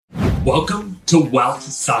Welcome to Wealth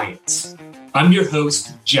Science. I'm your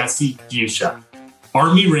host, Jesse Fuchsia,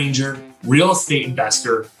 Army Ranger, real estate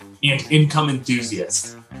investor, and income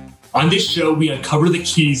enthusiast. On this show, we uncover the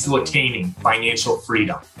keys to attaining financial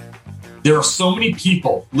freedom. There are so many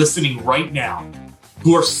people listening right now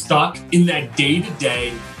who are stuck in that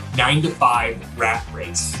day-to-day 9-to-5 rat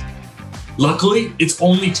race. Luckily, it's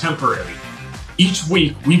only temporary. Each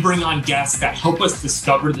week, we bring on guests that help us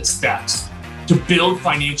discover the steps to build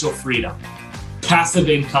financial freedom, passive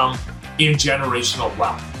income, and generational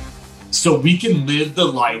wealth, so we can live the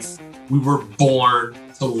life we were born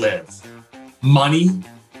to live. Money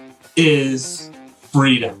is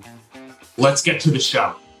freedom. Let's get to the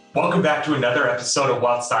show. Welcome back to another episode of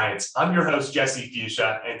Wealth Science. I'm your host, Jesse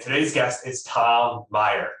Fuchsia, and today's guest is Tom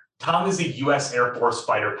Meyer. Tom is a U.S. Air Force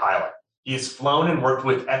fighter pilot. He has flown and worked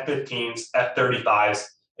with F-15s, F-35s,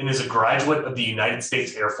 and is a graduate of the United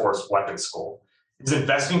States Air Force Weapons School. His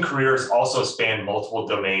investing career has also spanned multiple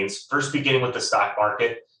domains, first beginning with the stock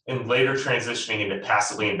market and later transitioning into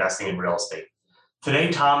passively investing in real estate.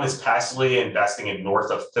 Today, Tom is passively investing in north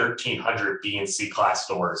of 1,300 B and C class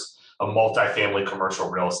stores of multifamily commercial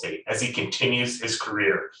real estate as he continues his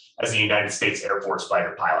career as a United States Air Force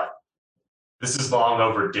fighter pilot. This is long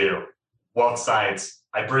overdue. Wealth Science,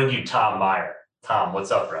 I bring you Tom Meyer. Tom, what's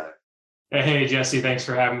up, brother? Hey, Jesse, thanks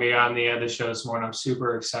for having me on the show this morning. I'm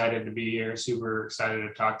super excited to be here, super excited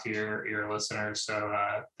to talk to your listeners. So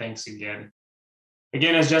thanks again.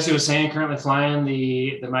 Again, as Jesse was saying, currently flying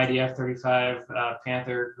the mighty F-35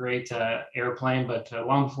 Panther, great airplane. But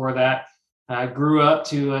long before that, I grew up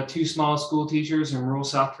to two small school teachers in rural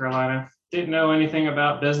South Carolina. Didn't know anything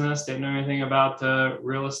about business, didn't know anything about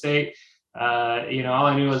real estate. All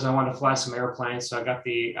I knew was I wanted to fly some airplanes. So I got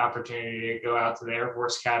the opportunity to go out to the Air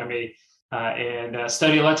Force Academy and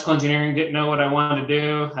study electrical engineering. Didn't know what I wanted to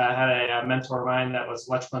do. I had a mentor of mine that was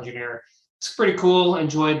electrical engineer. It's pretty cool.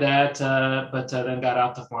 Enjoyed that, but then got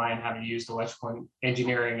out to flying, haven't used electrical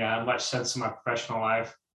engineering much since my professional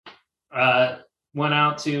life. Went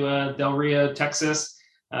out to Del Rio, Texas,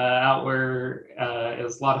 out where it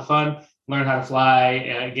was a lot of fun. Learned how to fly.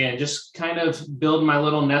 Again, just kind of building my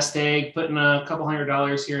little nest egg, putting a couple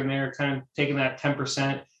 $100 here and there, kind of taking that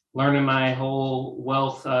 10%, learning my whole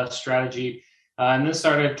wealth strategy, and then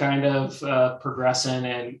started kind of progressing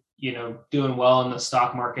and, doing well in the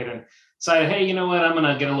stock market, and decided, hey, you know what, I'm going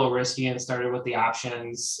to get a little risky, and started with the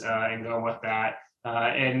options and going with that.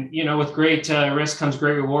 With great risk comes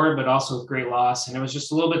great reward, but also with great loss. And it was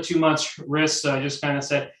just a little bit too much risk. So I just kind of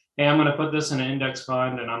said, hey, I'm going to put this in an index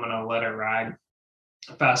fund and I'm going to let it ride.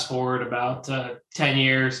 Fast forward about 10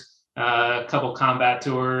 years, a couple combat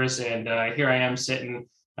tours, and here I am sitting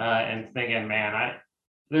and thinking, man,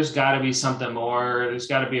 there's got to be something more. There's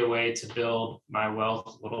got to be a way to build my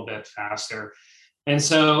wealth a little bit faster. And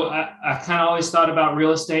so I kind of always thought about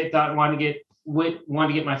real estate, thought I wanted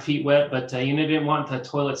to get my feet wet, but didn't want the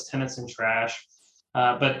toilets, tenants, and trash.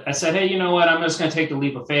 But I said, hey, you know what? I'm just going to take the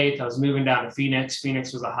leap of faith. I was moving down to Phoenix.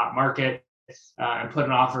 Phoenix was a hot market, and put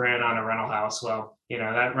an offer in on a rental house. Well,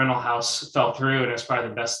 that rental house fell through, and it's probably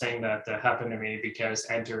the best thing that happened to me, because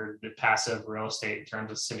I entered the passive real estate in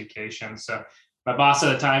terms of syndication. So my boss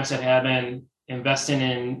at the time said, hey, I've been investing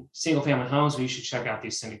in single family homes. We should check out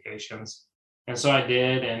these syndications. And so I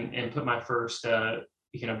did, and put my first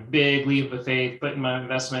big leap of faith, putting my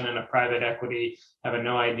investment in a private equity, having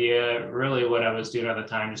no idea really what I was doing at the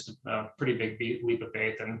time, just a pretty big leap of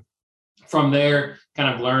faith. And from there,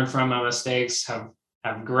 kind of learned from my mistakes,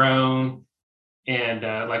 have grown. And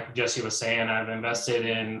like Jesse was saying, I've invested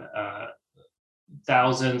in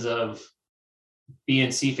thousands of B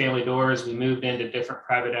and C family doors. We moved into different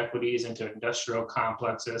private equities, into industrial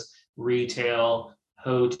complexes, retail,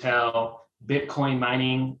 hotel, Bitcoin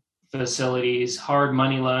mining facilities, hard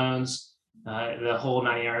money loans, the whole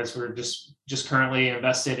 9 yards. We're just currently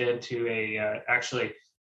invested into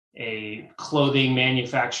a clothing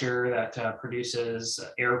manufacturer that produces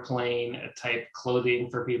airplane type clothing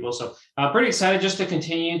for people. So pretty excited just to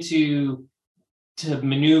continue to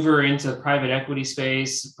maneuver into the private equity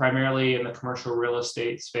space, primarily in the commercial real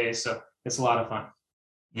estate space. So it's a lot of fun.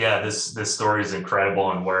 Yeah, this story is incredible,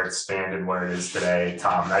 and where it spanned and where it is today,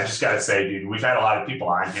 Tom. I just got to say, dude, we've had a lot of people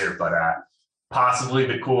on here, but possibly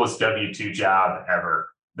the coolest W-2 job ever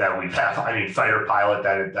that we've had. I mean, fighter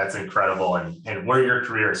pilot, that's incredible. And where your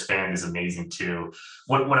career has spanned is amazing too.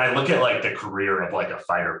 When I look at like the career of like a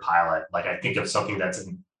fighter pilot, like I think of something that's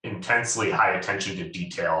intensely high attention to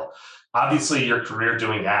detail. Obviously, your career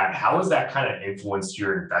doing that, how has that kind of influenced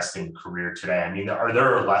your investing career today? I mean, are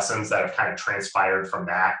there lessons that have kind of transpired from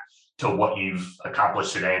that to what you've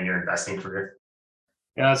accomplished today in your investing career?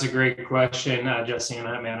 Yeah, that's a great question, Jesse.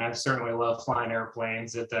 And man, I certainly love flying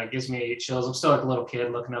airplanes. It gives me chills. I'm still like a little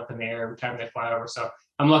kid looking up in the air every time they fly over. So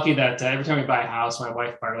I'm lucky that every time we buy a house, my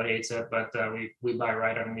wife partly hates it, but we buy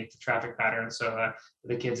right underneath the traffic pattern. So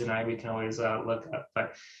the kids and I, we can always look up.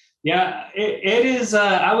 But yeah, it is.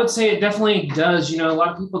 I would say it definitely does. A lot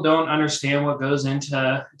of people don't understand what goes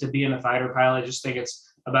into being a fighter pilot. Just think it's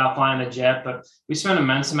about flying a jet, but we spend an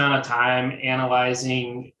immense amount of time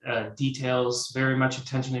analyzing details, very much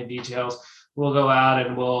attention to details. We'll go out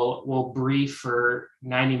and we'll brief for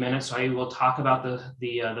 90 minutes. So we'll talk about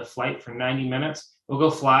the flight for 90 minutes. We'll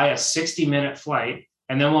go fly a 60-minute flight,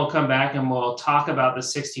 and then we'll come back and we'll talk about the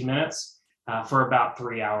 60 minutes for about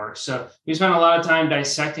 3 hours. So we spend a lot of time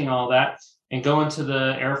dissecting all that and going to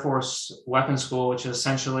the Air Force Weapons School, which is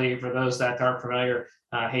essentially, for those that aren't familiar,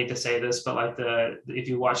 I hate to say this, but like if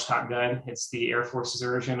you watch Top Gun, it's the Air Force's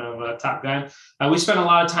version of Top Gun. We spent a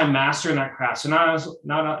lot of time mastering that craft. So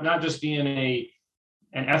not just being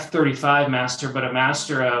an F-35 master, but a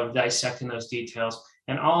master of dissecting those details.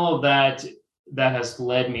 And all of that has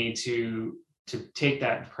led me to take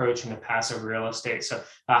that approach into passive real estate. So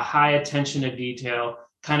high attention to detail,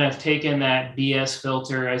 kind of taking that BS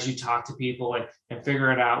filter as you talk to people and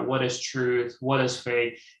figuring out what is truth, what is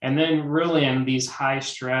fake. And then really in these high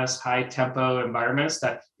stress, high tempo environments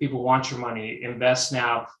that people want your money, invest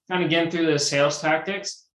now, kind of getting through the sales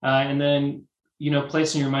tactics, and then,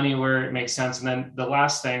 placing your money where it makes sense. And then the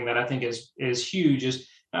last thing that I think is huge is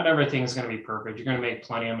not everything is going to be perfect. You're going to make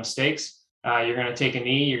plenty of mistakes. You're going to take a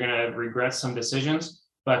knee. You're going to regret some decisions,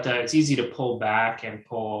 but it's easy to pull back and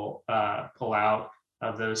pull out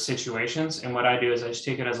of those situations. And what I do is I just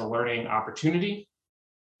take it as a learning opportunity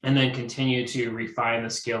and then continue to refine the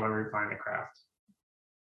skill and refine the craft.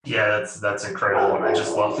 Yeah, that's incredible. And I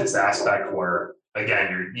just love this aspect where,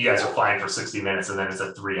 again, you guys are flying for 60 minutes and then it's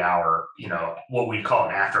a 3 hour, what we call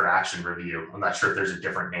an after action review. I'm not sure if there's a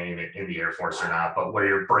different name in the Air Force or not, but where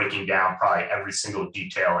you're breaking down probably every single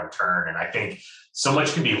detail and turn. And I think so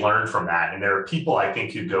much can be learned from that. And there are people, I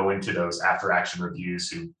think, who go into those after action reviews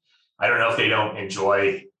who, I don't know if they don't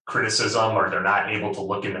enjoy criticism or they're not able to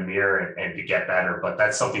look in the mirror and to get better, but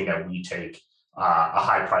that's something that we take a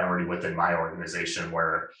high priority within my organization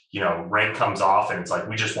where, rank comes off and it's like,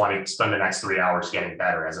 we just want to spend the next 3 hours getting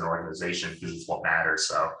better as an organization because it's what matters.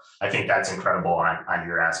 So I think that's incredible on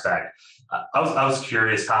your aspect. I was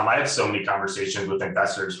curious, Tom, I have so many conversations with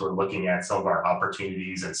investors who are looking at some of our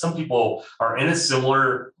opportunities, and some people are in a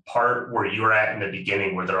similar part where you were at in the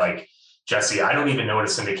beginning where they're like, Jesse, I don't even know what a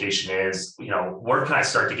syndication is. Where can I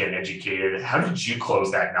start to get educated? How did you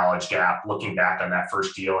close that knowledge gap looking back on that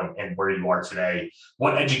first deal and where you are today?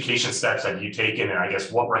 What education steps have you taken? And I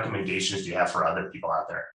guess what recommendations do you have for other people out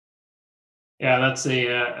there? Yeah, that's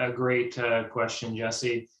a great question,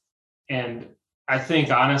 Jesse. And I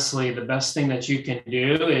think honestly, the best thing that you can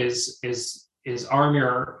do is arm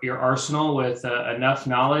your arsenal with enough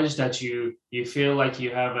knowledge that you feel like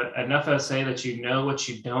you have enough essay that you know what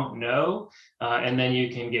you don't know, and then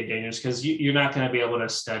you can get dangerous, because you're not going to be able to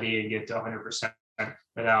study and get to 100%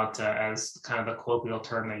 without, as kind of the colloquial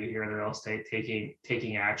term that you hear in the real estate,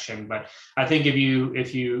 taking action. But I think if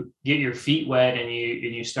you get your feet wet and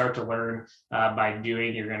you start to learn by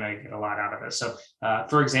doing, you're going to get a lot out of it. So,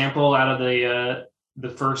 for example, out of the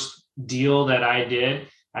first deal that I did,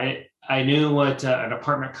 I knew what an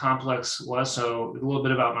apartment complex was. So a little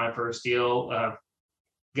bit about my first deal,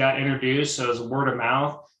 got introduced. So it was word of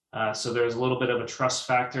mouth. So there's a little bit of a trust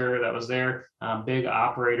factor that was there. Big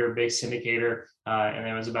operator, big syndicator. And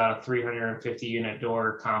it was about a 350 unit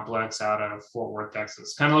door complex out of Fort Worth,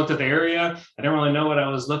 Texas. Kind of looked at the area. I didn't really know what I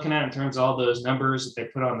was looking at in terms of all those numbers that they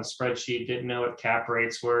put on the spreadsheet. Didn't know what cap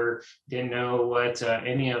rates were. Didn't know what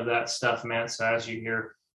any of that stuff meant. So as you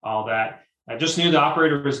hear all that, I just knew the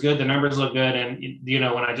operator was good. The numbers looked good. And,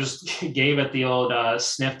 when I just gave it the old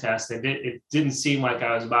sniff test, it didn't seem like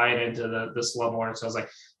I was buying into the slumlord. So I was like,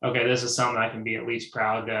 okay, this is something I can be at least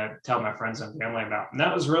proud to tell my friends and family about. And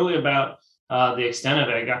that was really about the extent of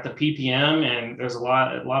it. I got the PPM, and there's a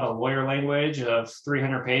lot of lawyer language of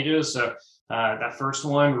 300 pages. So that first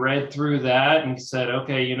one, read through that and said,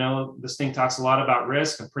 okay, this thing talks a lot about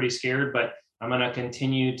risk. I'm pretty scared, but I'm going to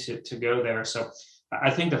continue to go there. So I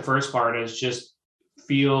think the first part is just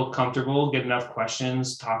feel comfortable, get enough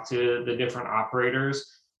questions, talk to the different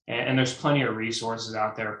operators, and there's plenty of resources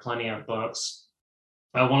out there, plenty of books.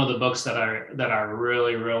 One of the books that I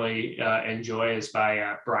really, really enjoy is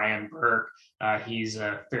by Brian Burke. He's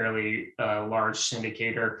a fairly large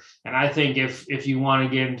syndicator. And I think if you want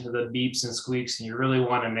to get into the beeps and squeaks and you really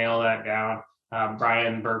want to nail that down,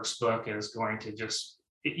 Brian Burke's book is going to just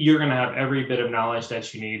you're going to have every bit of knowledge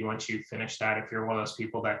that you need once you finish that. If you're one of those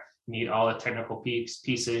people that need all the technical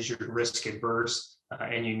pieces, you're risk adverse,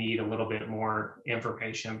 and you need a little bit more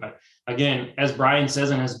information. But again, as Brian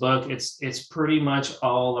says in his book, it's pretty much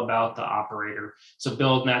all about the operator. So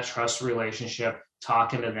building that trust relationship,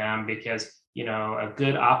 talking to them, because a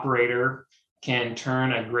good operator can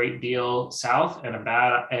turn a great deal south, and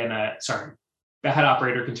bad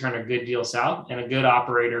operator can turn a good deal south, and a good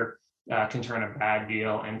operator can turn a bad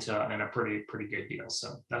deal into a pretty good deal.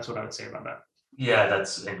 So that's what I would say about that. Yeah,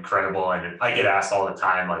 that's incredible. And I get asked all the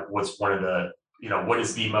time, like, what's one of the, what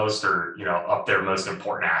is the most, or, up there most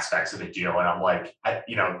important aspects of the deal? And I'm like,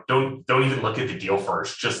 don't even look at the deal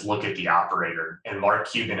first, just look at the operator. And Mark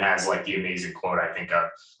Cuban has like the amazing quote, I think, of,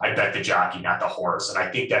 I bet the jockey, not the horse. And I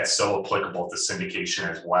think that's so applicable to syndication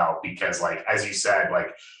as well, because like, as you said,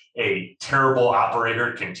 like a terrible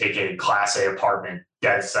operator can take a Class A apartment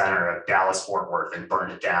dead center of Dallas Fort Worth and burn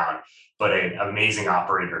it down. But an amazing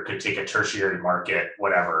operator could take a tertiary market,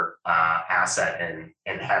 whatever asset,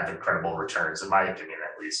 and have incredible returns, in my opinion,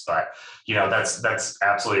 at least. But that's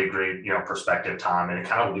absolutely a great perspective, Tom, and it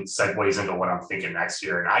kind of segues into what I'm thinking next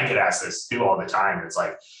year. And I get asked this too all the time. And it's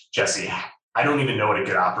like, Jesse, I don't even know what a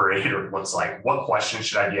good operator looks like. What questions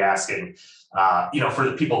should I be asking? For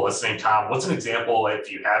the people listening, Tom, what's an example,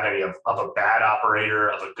 if you have any, of a bad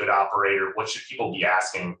operator, of a good operator? What should people be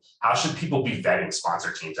asking? How should people be vetting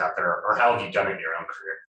sponsor teams out there? Or how have you done it in your own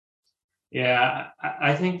career? Yeah,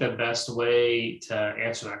 I think the best way to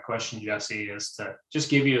answer that question, Jesse, is to just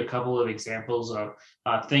give you a couple of examples of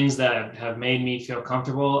things that have made me feel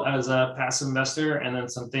comfortable as a passive investor, and then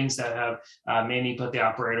some things that have made me put the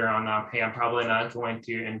operator on, hey, I'm probably not going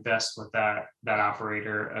to invest with that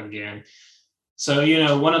operator again. So,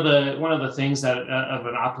 one of the things that of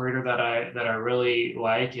an operator that I really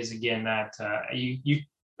like is, again, that you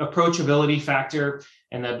approachability factor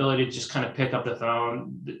and the ability to just kind of pick up the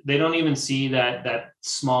phone. They don't even see that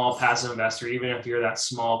small passive investor, even if you're that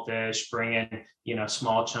small fish, bring in,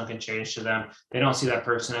 small chunk and change to them. They don't see that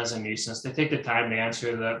person as a nuisance. They take the time to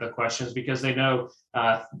answer the questions, because they know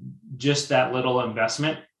just that little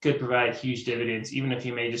investment could provide huge dividends, even if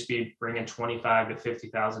you may just be bringing $25,000 to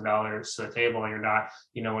 $50,000 to the table, and you're not,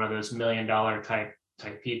 one of those $1 million type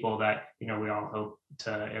people that, we all hope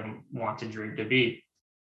to and want to dream to be.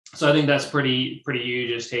 So I think that's pretty huge,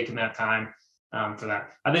 just taking that time for that.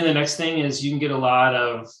 I think the next thing is you can get a lot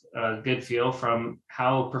of good feel from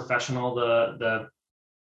how professional the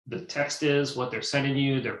text is, what they're sending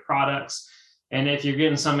you, their products. And if you're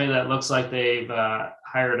getting somebody that looks like they've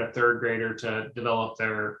hired a third grader to develop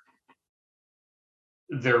their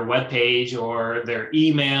webpage or their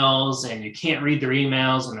emails, and you can't read their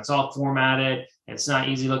emails and it's all formatted, it's not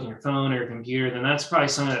easy looking at your phone or your computer, then that's probably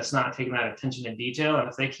something that's not taking that attention to detail. And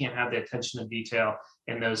if they can't have the attention to detail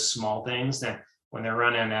in those small things, then when they're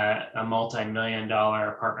running a multi-million-dollar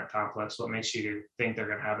apartment complex, what makes you think they're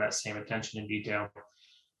going to have that same attention to detail?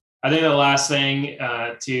 I think the last thing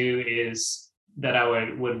too is that I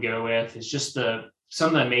would go with is just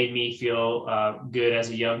something that made me feel good as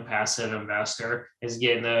a young passive investor is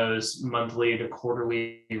getting those monthly to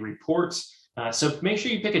quarterly reports. So make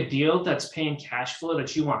sure you pick a deal that's paying cash flow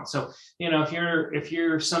that you want. So, if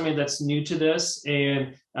you're somebody that's new to this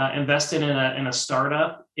and invested in a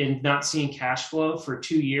startup and not seeing cash flow for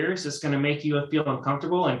 2 years, it's going to make you feel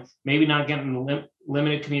uncomfortable and maybe not getting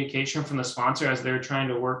limited communication from the sponsor as they're trying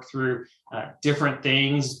to work through different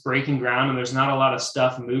things, breaking ground, and there's not a lot of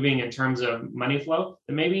stuff moving in terms of money flow.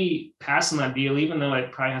 Then maybe pass on that deal, even though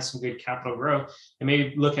it probably has some good capital growth, and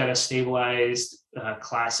maybe look at a stabilized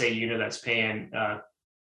Class A unit that's paying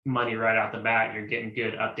money right out the bat. You're getting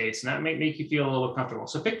good updates, and that may make you feel a little comfortable.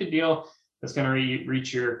 So pick the deal that's going to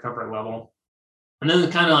reach your comfort level. And then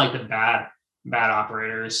kind of like the bad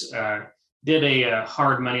operators. Did a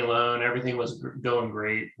hard money loan. Everything was going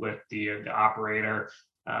great with the operator.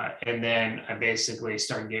 And then I basically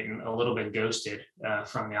started getting a little bit ghosted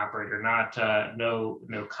from the operator. No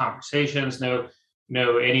conversations,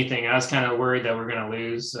 no anything. I was kind of worried that we're going to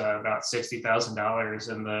lose about $60,000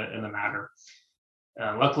 in the matter.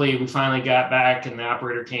 Luckily, we finally got back and the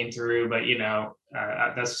operator came through. But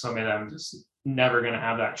that's somebody that I'm just never going to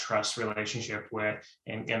have that trust relationship with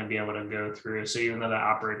and going to be able to go through. So even though the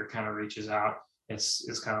operator kind of reaches out,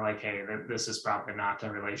 it's kind of like, hey, this is probably not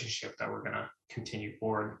the relationship that we're going to continue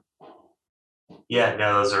forward. Yeah,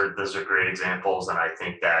 no, those are great examples. And I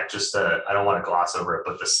think that just I don't want to gloss over it,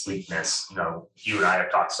 but the sleekness, you and I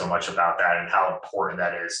have talked so much about that and how important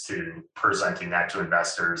that is to presenting that to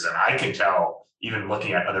investors. And I can tell, even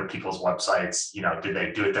looking at other people's websites, did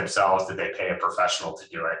they do it themselves? Did they pay a professional to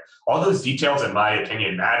do it? All those details, in my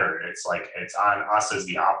opinion, matter. It's on us as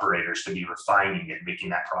the operators to be refining and making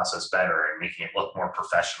that process better and making it look more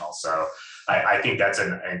professional. So I think that's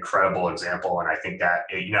an incredible example. And I think that,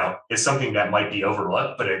 is something that might be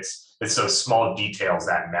overlooked, but it's those small details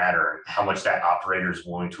that matter, and how much that operator is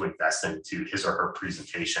willing to invest into his or her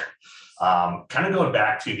presentation. Kind of going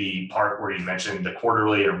back to the part where you mentioned the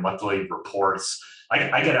quarterly or monthly reports,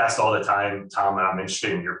 I get asked all the time, Tom, and I'm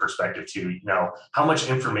interested in your perspective too. How much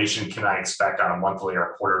information can I expect on a monthly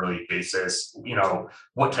or quarterly basis?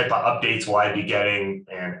 What type of updates will I be getting,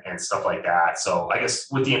 and stuff like that. So I guess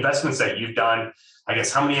with the investments that you've done, I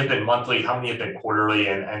guess how many have been monthly, how many have been quarterly,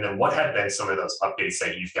 and then what have been some of those updates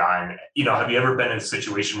that you've gotten? Have you ever been in a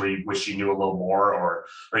situation where you wish you knew a little more, or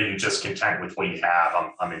are you just content with what you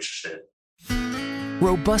have? I'm interested.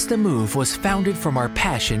 Robusta Move was founded from our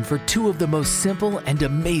passion for two of the most simple and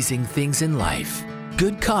amazing things in life: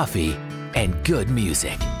 good coffee and good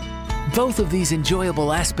music. Both of these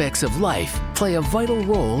enjoyable aspects of life play a vital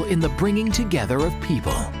role in the bringing together of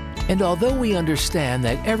people. And although we understand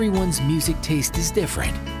that everyone's music taste is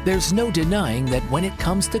different, there's no denying that when it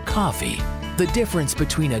comes to coffee, the difference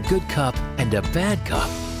between a good cup and a bad cup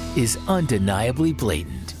is undeniably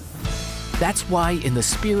blatant. That's why, in the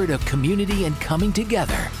spirit of community and coming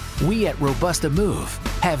together, we at Robusta Move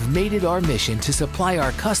have made it our mission to supply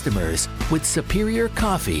our customers with superior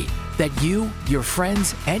coffee that you, your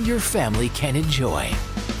friends, and your family can enjoy.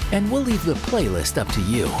 And we'll leave the playlist up to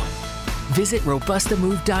you. Visit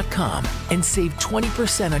RobustaMove.com and save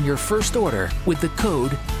 20% on your first order with the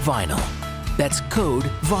code VINYL. That's code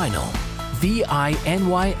VINYL,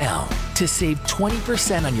 VINYL, to save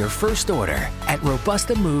 20% on your first order at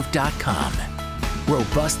RobustaMove.com.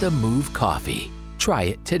 Robusta Move Coffee. Try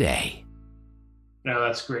it today. No,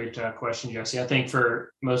 that's a great question, Jesse. I think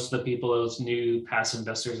for most of the people, those new passive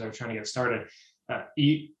investors that are trying to get started,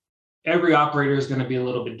 every operator is going to be a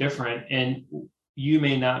little bit different, and you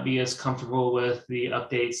may not be as comfortable with the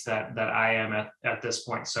updates that I am at this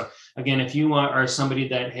point. So again, if you are somebody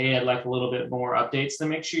that, hey, I'd like a little bit more updates, then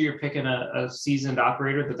make sure you're picking a seasoned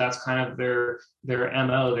operator that's kind of their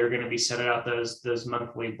MO. They're going to be sending out those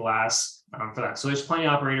monthly blasts for that. So there's plenty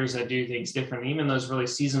of operators that do things different. Even those really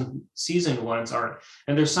seasoned ones aren't.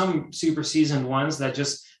 And there's some super seasoned ones that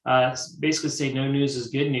just basically say no news is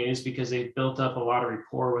good news, because they've built up a lot of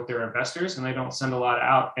rapport with their investors, and they don't send a lot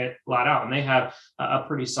out, and they have a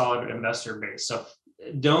pretty solid investor base. So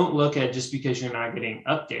don't look at just because you're not getting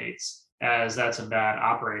updates as that's a bad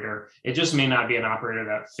operator. It just may not be an operator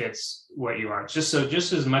that fits what you are. Just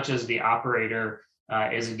as much as the operator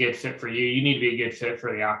is a good fit for you, you need to be a good fit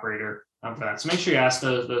for the operator for that. So make sure you ask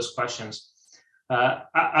those questions.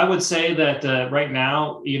 I would say that right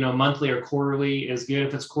now, monthly or quarterly is good.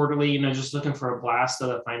 If it's quarterly, just looking for a blast of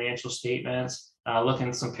the financial statements, looking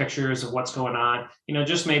at some pictures of what's going on,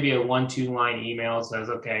 just maybe a 1-2 line email says,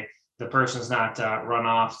 okay, the person's not run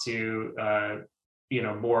off to,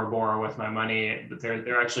 Bora Bora with my money.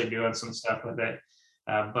 They're actually doing some stuff with it.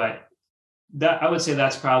 But that, I would say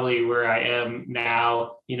that's probably where I am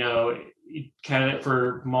now, kind of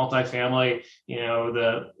for multifamily,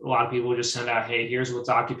 a lot of people just send out, hey, here's what's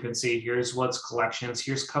occupancy, here's what's collections,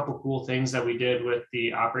 here's a couple cool things that we did with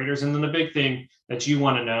the operators. And then the big thing that you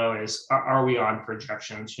want to know is, are we on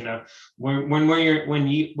projections? When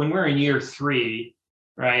we're in year 3,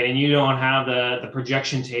 right, and you don't have the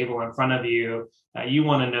projection table in front of you, you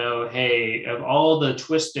want to know, hey, of all the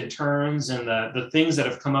twists and turns and the things that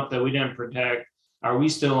have come up that we didn't predict, are we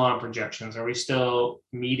still on projections? Are we still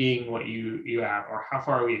meeting what you have, or how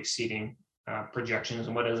far are we exceeding projections?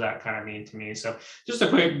 And what does that kind of mean to me? So just a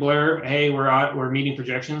quick blurb, hey, we're meeting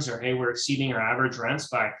projections, or hey, we're exceeding our average rents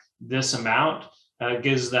by this amount,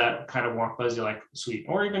 gives that kind of warm fuzzy, like, sweet.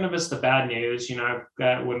 Or even if it's the bad news, I've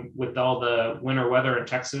got with all the winter weather in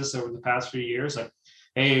Texas over the past few years, like,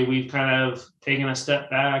 hey, we've kind of taken a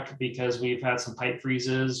step back because we've had some pipe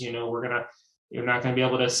freezes. You're not going to be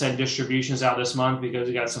able to send distributions out this month because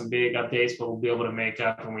we got some big updates, but we'll be able to make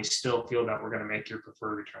up, and we still feel that we're going to make your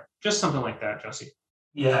preferred return. Just something like that, Jesse.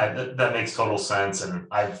 Yeah, that makes total sense. And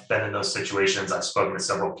I've been in those situations. I've spoken to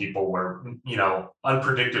several people where,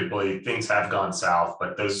 unpredictably things have gone south,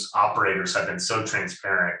 but those operators have been so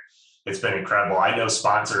transparent. It's been incredible. I know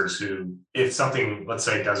sponsors who, if something, let's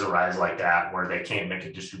say, does arise like that, where they can't make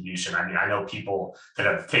a distribution, I know people that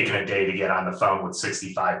have taken a day to get on the phone with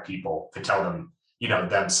 65 people to tell them,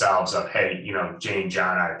 themselves of, hey, Jane,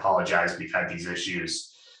 John, I apologize. We've had these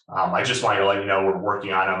issues. I just want to let you know we're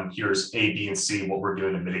working on them. Here's A, B, and C, what we're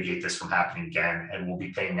doing to mitigate this from happening again. And we'll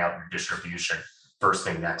be paying out your distribution. first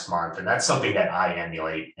thing next month. And that's something that I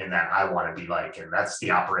emulate and that I want to be like, and that's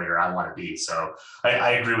the operator I want to be. So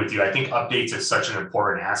I agree with you. I think updates is such an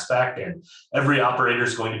important aspect, and every operator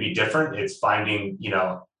is going to be different. It's finding,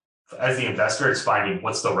 as the investor, it's finding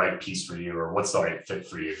what's the right piece for you or what's the right fit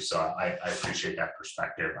for you. So I appreciate that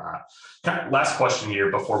perspective. Kind of last question here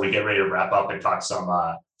before we get ready to wrap up and talk some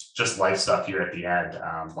just life stuff here at the end.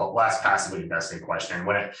 Last passively investing question.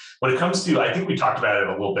 When it comes to, I think we talked about it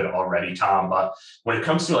a little bit already, Tom, but when it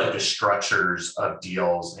comes to like the structures of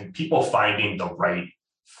deals and people finding the right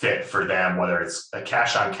fit for them, whether it's a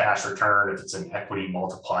cash on cash return, if it's an equity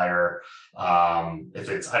multiplier, if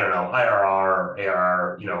it's, I don't know, IRR,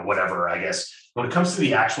 ARR, whatever, I guess. When it comes to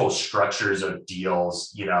the actual structures of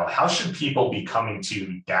deals, how should people be coming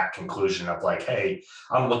to that conclusion of like, hey,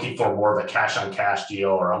 I'm looking for more of a cash on cash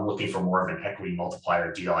deal, or I'm looking for more of an equity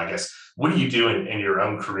multiplier deal? I guess, what do you do in your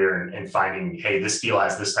own career and finding, hey, this deal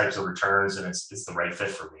has this types of returns and it's the right fit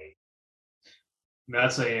for me?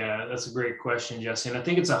 That's a great question, Jesse. And I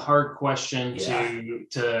think it's a hard question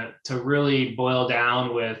to really boil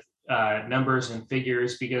down with numbers and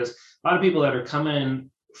figures, because a lot of people that are coming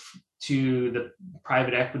to the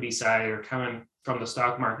private equity side are coming from the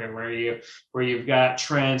stock market, where you've got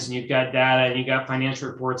trends and you've got data and you got financial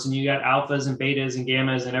reports and you got alphas and betas and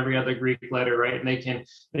gammas and every other Greek letter, right? And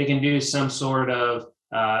they can do some sort of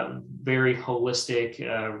very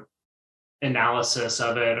holistic analysis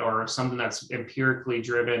of it, or something that's empirically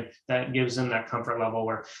driven that gives them that comfort level,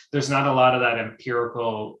 where there's not a lot of that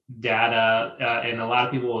empirical data. And a lot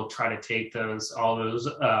of people will try to take all those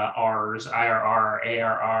R's, IRR,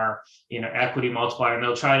 ARR, equity multiplier, and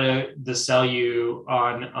they'll try to sell you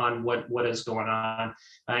on what is going on.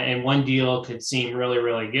 And one deal could seem really,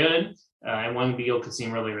 really good. And one deal could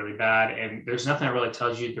seem really, really bad. And there's nothing that really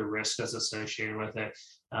tells you the risk that's associated with it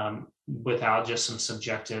without just some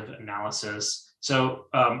subjective analysis. So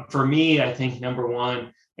for me, I think number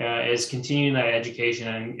one is continuing that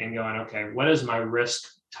education and going, okay, what is my risk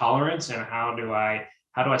tolerance and how do I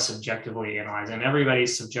subjectively analyze? And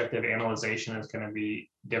everybody's subjective analyzation is going to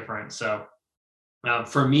be different. So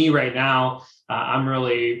for me right now, I'm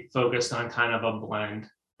really focused on kind of a blend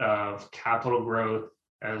of capital growth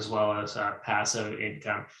as well as passive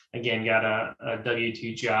income. Again, got a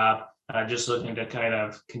W-2 job, just looking to kind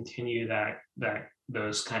of continue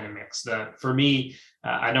those kind of mix. For me,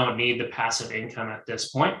 I don't need the passive income at this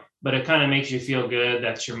point, but it kind of makes you feel good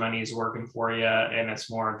that your money is working for you, and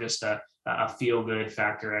it's more of just a feel good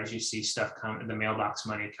factor as you see stuff the mailbox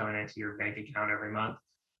money coming into your bank account every month.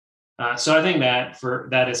 So I think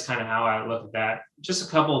that is kind of how I look at that. Just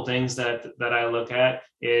a couple of things that I look at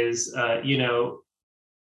is,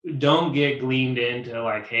 don't get gleaned into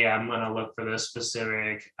like, hey, I'm going to look for this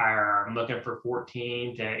specific IRR. I'm looking for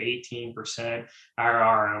 14 to 18%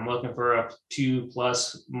 IRR. I'm looking for a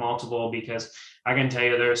 2+ multiple, because I can tell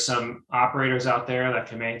you there's some operators out there that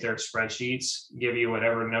can make their spreadsheets give you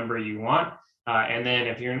whatever number you want. And then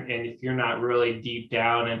if you're not really deep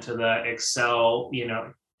down into the Excel,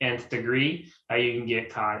 nth degree, you can get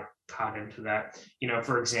caught into that.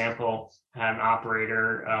 For example, an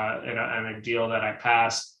operator in a deal that I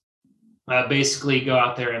passed, basically go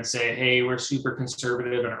out there and say, hey, we're super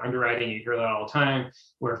conservative in our underwriting. You hear that all the time.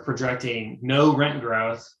 We're projecting no rent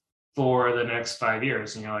growth for the next 5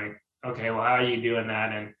 years. And you're like, okay, well, how are you doing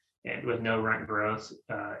that? And with no rent growth,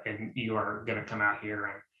 and you are going to come out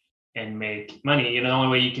here and make money. The only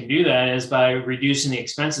way you can do that is by reducing the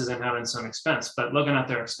expenses and having some expense. But looking at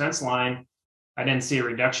their expense line, I didn't see a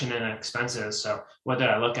reduction in expenses. So what did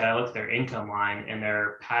I look at? I looked at their income line, and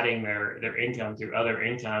they're padding their income through other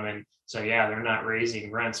income. And so, yeah, they're not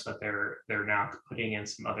raising rents, but they're now putting in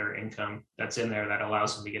some other income that's in there that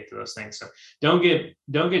allows them to get to those things. So don't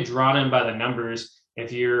get drawn in by the numbers.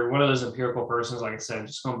 If you're one of those empirical persons, like I said,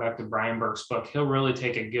 just going back to Brian Burke's book, he'll really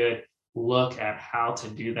take a good look at how to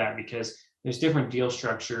do that, because there's different deal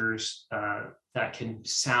structures that can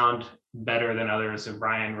sound better than others. And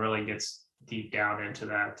Brian really gets deep down into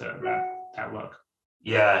that look.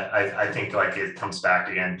 Yeah, I think like it comes back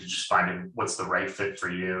again to just finding what's the right fit for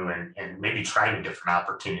you and maybe trying different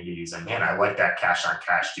opportunities. And man, I like that cash on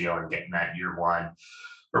cash deal and getting that year one.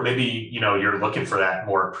 Or maybe, you're looking for that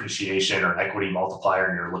more appreciation or equity multiplier,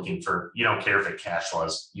 and you're looking for, you don't care if it cash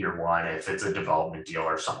flows year one, if it's a development deal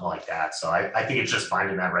or something like that. So I think it's just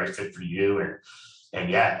finding that right fit for you and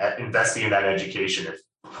yeah, investing in that education.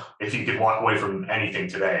 If you could walk away from anything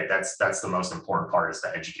today, that's the most important part, is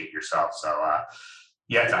to educate yourself. So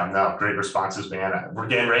Yeah, Tom, no, great responses, man. We're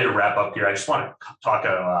getting ready to wrap up here. I just want to talk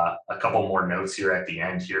a couple more notes here at the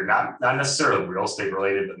end here, not necessarily real estate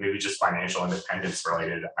related, but maybe just financial independence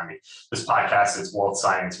related. I mean, this podcast is Wealth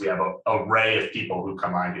Science. We have an array of people who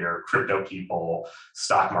come on here, crypto people,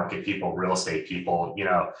 stock market people, real estate people. You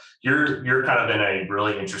know, you're kind of in a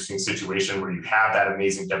really interesting situation where you have that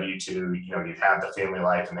amazing W-2, you know, you have the family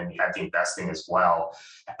life, and then you have the investing as well.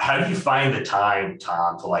 How do you find the time,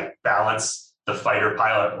 Tom, to like balance the fighter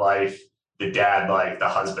pilot life, the dad life, the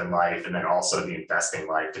husband life, and then also the investing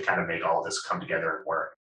life to kind of make all of this come together and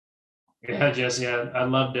work? Yeah, Jesse, I'd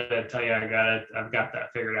love to tell you I've got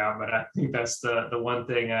that figured out, but I think that's the one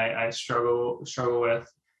thing I struggle with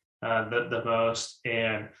the most.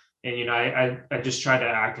 And you know, I just try to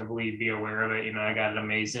actively be aware of it. You know, I got an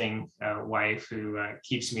amazing wife who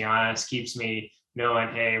keeps me honest, keeps me knowing,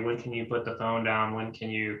 hey, when can you put the phone down? When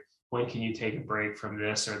can you take a break from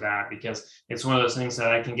this or that? Because it's one of those things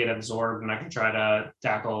that I can get absorbed and I can try to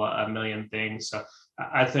tackle a million things. So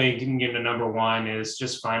I think, you know, number one is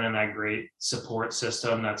just finding that great support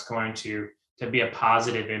system that's going to be a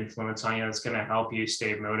positive influence on you, that's going to help you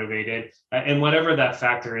stay motivated. And whatever that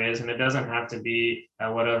factor is, and it doesn't have to be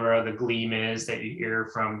whatever the gleam is that you hear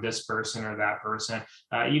from this person or that person.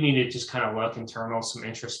 You need to just kind of look internal, some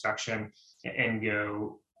introspection, and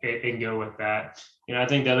go with that. You know, I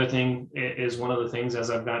think the other thing is, one of the things as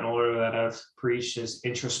I've gotten older that I've preached is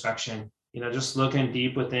introspection. You know, just looking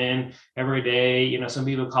deep within every day. You know, some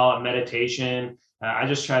people call it meditation. I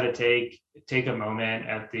just try to take a moment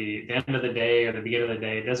at the end of the day or the beginning of the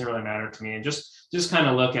day. It doesn't really matter to me, and just kind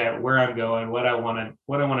of look at where I'm going, what I want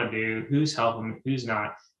to do, who's helping, who's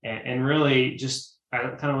not, and really just I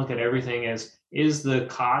kind of look at everything as, is the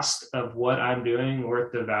cost of what I'm doing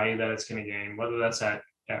worth the value that it's going to gain, whether that's at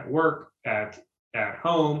work, at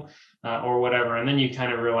home, or whatever. And then you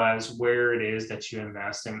kind of realize where it is that you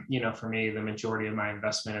invest. And, you know, for me, the majority of my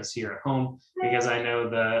investment is here at home, because I know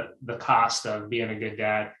the cost of being a good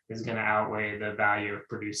dad is going to outweigh the value of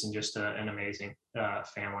producing just an amazing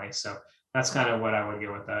family. So that's kind of what I would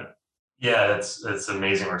go with that. Yeah, that's an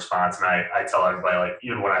amazing response. And I tell everybody, like,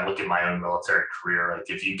 even when I look at my own military career,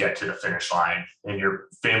 like if you get to the finish line and your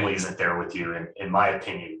family isn't there with you, and in my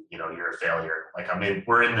opinion, you know, you're a failure. Like,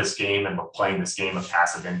 we're in this game and we're playing this game of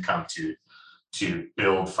passive income to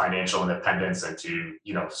build financial independence and to,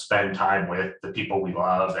 you know, spend time with the people we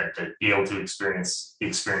love and to be able to experience the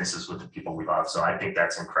experiences with the people we love. So I think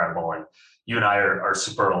that's incredible. And you and I are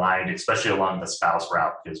super aligned, especially along the spouse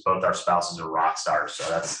route, because both our spouses are rock stars. So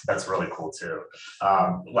that's really cool too.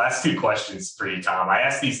 Last two questions for you, Tom. I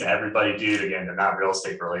ask these to everybody, dude. Again, they're not real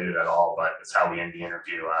estate related at all, but it's how we end the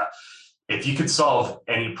interview. If you could solve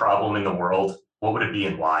any problem in the world, what would it be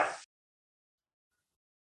and why?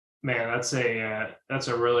 Man, that's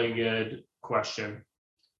a really good question.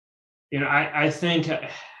 You know, I think,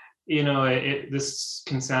 you know, this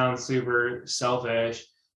can sound super selfish,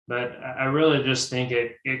 but I really just think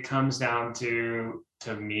it comes down to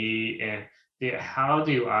me and how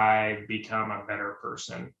do I become a better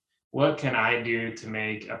person? What can I do to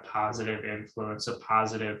make a positive influence, a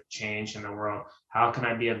positive change in the world? How can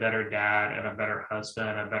I be a better dad and a better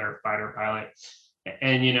husband, a better fighter pilot?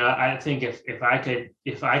 And, you know, I think if I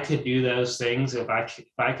could do those things, if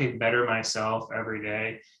I could better myself every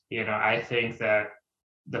day, you know, I think that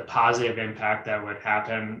the positive impact that would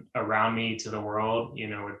happen around me to the world, you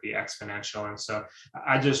know, would be exponential. And so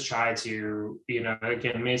I just try to, you know,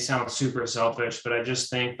 again, it may sound super selfish, but I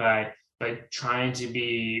just think by trying to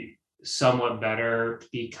be somewhat better,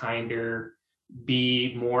 be kinder,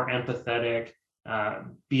 be more empathetic,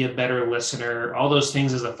 be a better listener, all those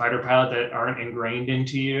things as a fighter pilot that aren't ingrained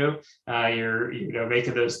into you, you're, you know,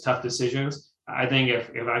 making those tough decisions. I think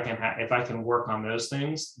if I can work on those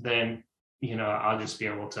things, then, you know, I'll just be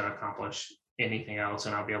able to accomplish anything else,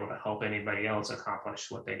 and I'll be able to help anybody else accomplish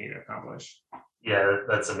what they need to accomplish. Yeah,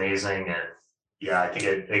 that's amazing. And yeah, I think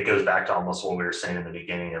it goes back to almost what we were saying in the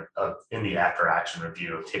beginning of in the after action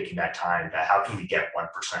review, of taking that time to how can we get 1%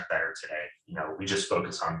 better today? You know, we just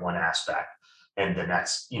focus on one aspect, and the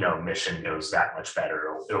next, you know, mission goes that much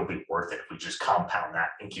better. It'll be worth it if we just compound that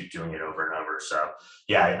and keep doing it over and over. So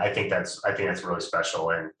yeah, I think that's really special.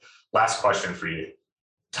 And last question for you.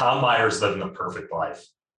 Tom Myers living the perfect life.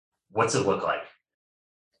 What's it look like?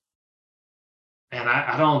 And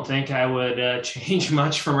I don't think I would change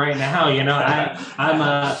much from right now. You know,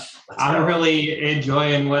 I'm really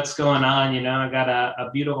enjoying what's going on. You know, I got a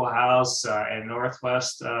beautiful house in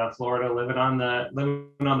Northwest Florida, living on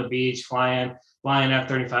the beach, flying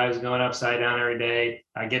F-35s, going upside down every day.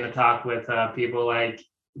 Getting to talk with people like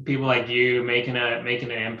you, making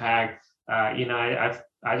an impact. You know,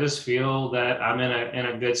 I just feel that I'm in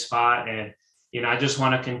a good spot, and I just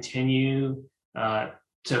want to continue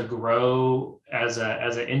to grow as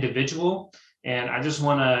an individual. And I just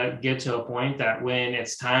want to get to a point that when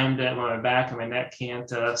it's time that when my back and my neck can't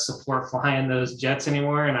support flying those jets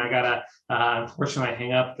anymore, and I gotta unfortunately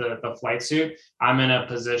hang up the flight suit, I'm in a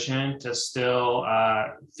position to still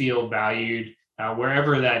feel valued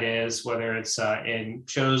wherever that is, whether it's in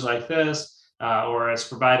shows like this or as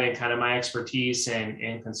providing kind of my expertise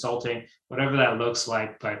in consulting, whatever that looks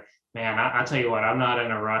like. But man, I tell you what, I'm not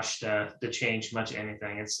in a rush to change much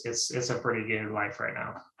anything. It's a pretty good life right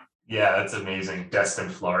now. Yeah, that's amazing. Destin,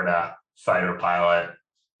 Florida, fighter pilot,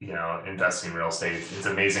 investing in real estate. It's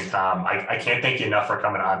amazing, Tom. I can't thank you enough for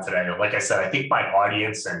coming on today. Like I said, I think my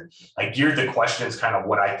audience, and I geared the questions kind of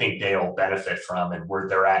what I think they'll benefit from and where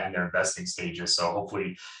they're at in their investing stages. So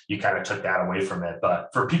hopefully you kind of took that away from it.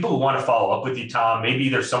 But for people who want to follow up with you, Tom, maybe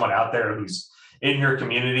there's someone out there who's in your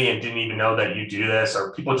community and didn't even know that you do this,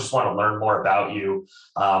 or people just want to learn more about you.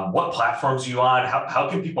 What platforms are you on? How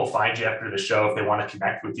can people find you after the show if they want to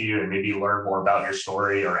connect with you and maybe learn more about your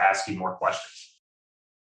story or ask you more questions?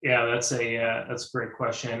 Yeah, that's a great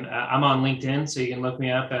question. I'm on LinkedIn, so you can look me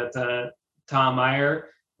up at Tom Meyer.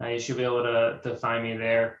 You should be able to find me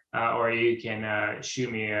there, or you can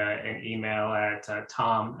shoot me an email at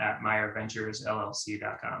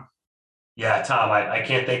tom@meyerventuresllc.com. Yeah, Tom, I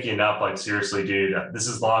can't thank you enough. Like, seriously, dude, this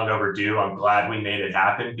is long overdue. I'm glad we made it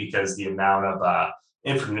happen because the amount of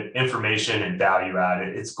information and value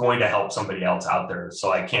added, it's going to help somebody else out there.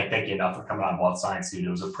 So I can't thank you enough for coming on Wealth Science, dude. It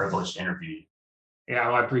was a privilege to interview you. Yeah,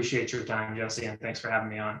 well, I appreciate your time, Jesse, and thanks for having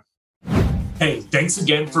me on. Hey, thanks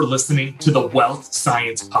again for listening to the Wealth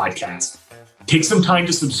Science Podcast. Take some time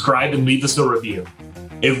to subscribe and leave us a review.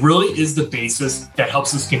 It really is the basis that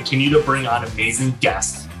helps us continue to bring on amazing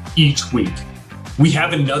guests each week. We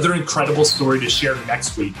have another incredible story to share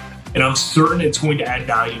next week, and I'm certain it's going to add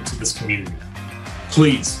value to this community.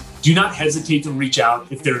 Please do not hesitate to reach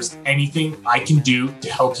out if there's anything I can do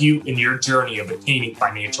to help you in your journey of attaining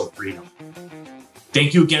financial freedom.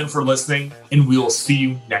 Thank you again for listening, and we will see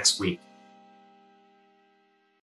you next week.